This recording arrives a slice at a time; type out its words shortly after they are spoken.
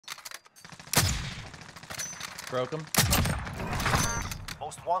Broke him.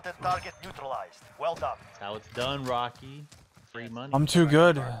 Most wanted target neutralized. Well done. That's how it's done, Rocky. Free money. I'm too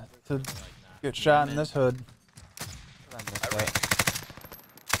good to get shot in this hood.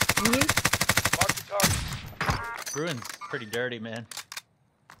 Bruin's pretty dirty, man.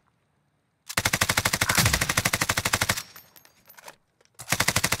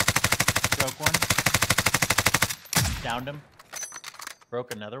 Broke one. Downed him.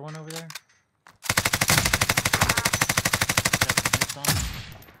 Broke another one over there. Got some hits on him.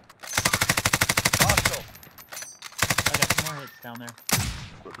 I got some more hits down there.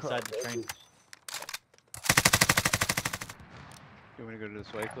 Beside the train. You want to go to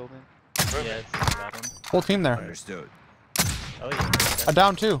this white building? Yeah, it's that one. Whole team there. Understood. Oh yeah. A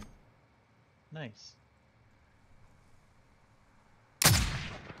down two. Nice.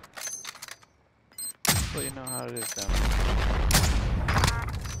 Well, you know how it is down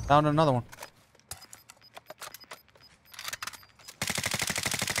Down another one.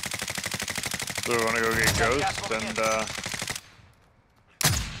 So we want to go get Ghost and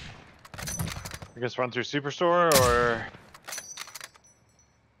I guess run through Superstore or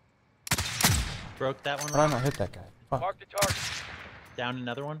Broke that one. How did I not hit that guy? Fuck. Mark the target. Down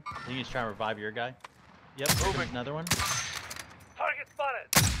another one. I think he's trying to revive your guy. Yep, moving. Another one. Target spotted.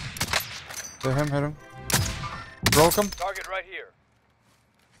 Hit him. Broke him. Target right here.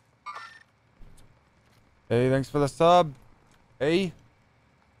 Hey, thanks for the sub. Hey.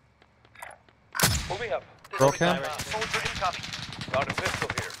 Moving up. Broke him. Soldier incoming. Found a pistol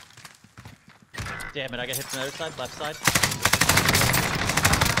here. Damn it, I got hit from the other side, left side.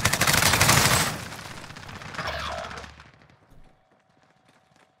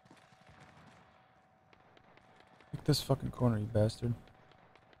 Take this fucking corner, you bastard.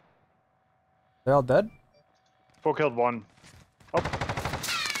 They all dead? full killed one. Oh.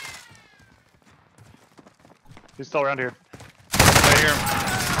 He's still around here. Right here.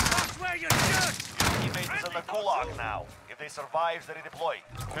 Teammates in the gulag now. If they survive, they redeploy.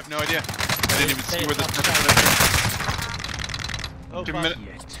 I have no idea. I didn't even see where this person was. Oh, Give him a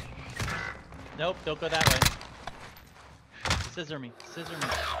minute. Nope, don't go that way. Scissor me.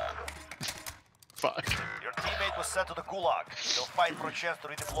 Fuck. Your teammate was sent to the gulag. They'll fight for a chance to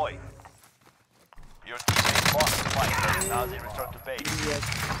redeploy. Your teammate lost the fight. Now they return to base.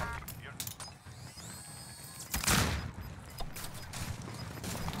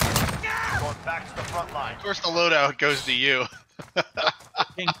 Going back to the front line. Of course the loadout goes to you.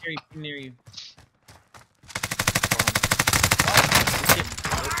 Ping near you.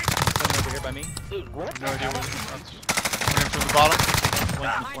 Coming over here by me. No idea where this is. Coming in from the bottom. One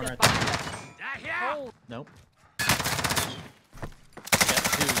in the corner. Nope. Got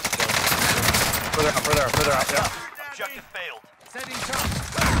two still. Further out, yeah. Objective failed.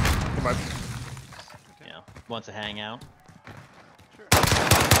 Come on. Yeah, wants to hang out.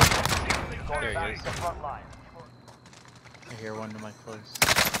 Going There he back is. to the front line. I hear one to my close.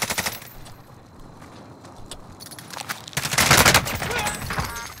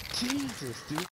 Jesus, dude.